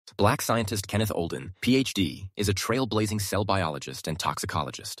First, Black scientist Kenneth Olden, PhD, is a trailblazing cell biologist and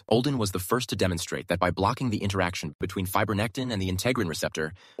toxicologist. Olden was the first to demonstrate that by blocking the interaction between fibronectin and the integrin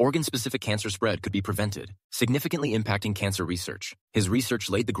receptor, organ-specific cancer spread could be prevented, significantly impacting cancer research. His research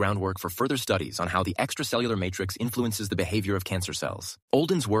laid the groundwork for further studies on how the extracellular matrix influences the behavior of cancer cells.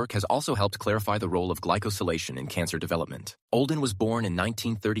 Olden's work has also helped clarify the role of glycosylation in cancer development. Olden was born in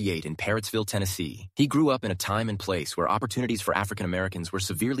 1938 in Parrottsville, Tennessee. He grew up in a time and place where opportunities for African Americans were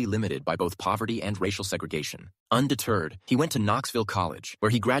severely limited by both poverty and racial segregation. Undeterred, he went to Knoxville College,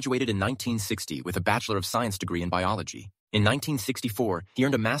 where he graduated in 1960 with a Bachelor of Science degree in biology. In 1964, he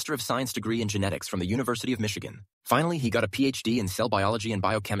earned a Master of Science degree in genetics from the University of Michigan. Finally, he got a PhD in cell biology and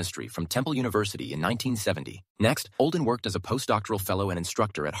biochemistry from Temple University in 1970. Next, Olden worked as a postdoctoral fellow and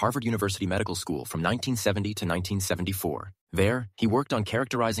instructor at Harvard University Medical School from 1970 to 1974. There, he worked on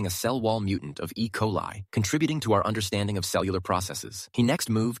characterizing a cell wall mutant of E. coli, contributing to our understanding of cellular processes. He next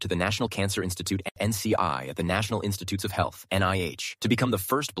moved to the National Cancer Institute, NCI, at the National Institutes of Health, NIH, to become the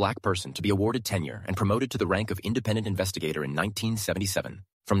first Black person to be awarded tenure and promoted to the rank of independent investigator in 1977.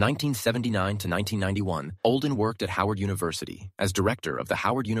 From 1979 to 1991, Olden worked at Howard University as director of the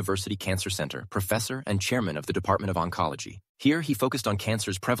Howard University Cancer Center, professor and chairman of the Department of Oncology. Here, he focused on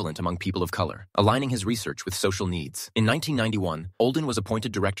cancers prevalent among people of color, aligning his research with social needs. In 1991, Olden was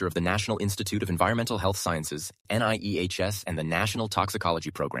appointed director of the National Institute of Environmental Health Sciences, NIEHS, and the National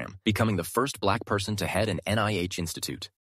Toxicology Program, becoming the first Black person to head an NIH institute.